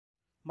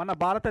మన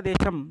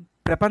భారతదేశం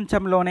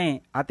ప్రపంచంలోనే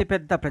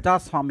అతిపెద్ద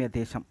ప్రజాస్వామ్య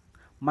దేశం.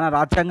 మన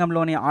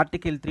రాజ్యాంగంలోని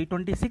ఆర్టికల్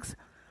 326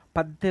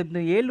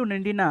 18 ఏళ్ళు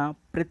నిండిన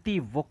ప్రతి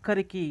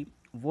ఒక్కరికి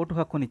ఓటు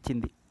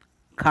హక్కునిచ్చింది.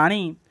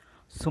 కానీ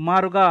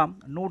సుమారుగా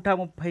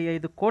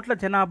 135 కోట్ల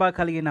జనాభా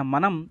కలిగిన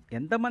మనం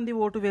ఎంతమంది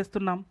ఓటు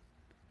వేస్తున్నాం?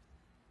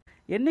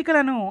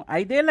 ఎన్నికలను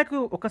 5 ఏళ్లకు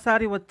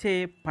ఒకసారి వచ్చే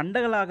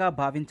పండగలాగా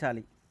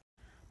భావించాలి.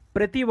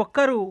 ప్రతి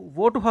ఒక్కరూ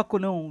ఓటు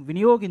హక్కును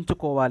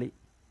వినియోగించుకోవాలి.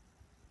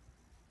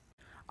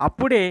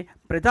 అప్పుడే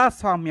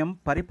ప్రజాస్వామ్యం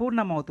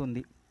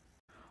పరిపూర్ణమవుతుంది.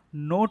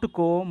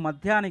 నోటుకో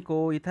మద్యానికో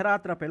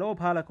ఇతరాత్ర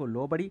ప్రలోభాలకు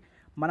లోబడి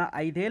మన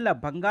 5 ఏళ్ల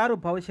బంగారు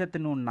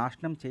భవిష్యత్తును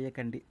నాశనం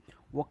చేయకండి.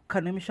 ఒక్క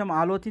నిమిషం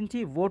ఆలోచించి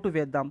ఓటు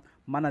వేద్దాం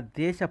మన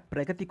దేశ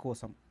ప్రగతి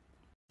కోసం.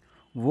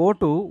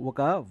 ఓటు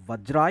ఒక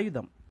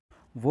వజ్రాయుధం.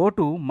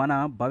 ఓటు మన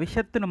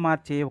భవిష్యత్తును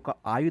మార్చే ఒక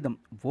ఆయుధం.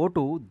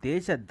 ఓటు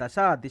దేశ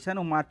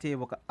దిశను మార్చే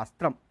ఒక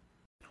అస్త్రం.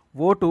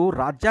 ఓటు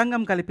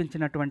రాజ్యాంగం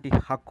కల్పించినటువంటి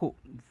హక్కు.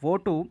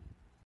 ఓటు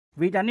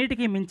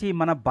వీటన్నిటికీ మించి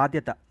మన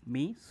బాధ్యత.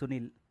 మీ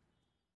సునీల్.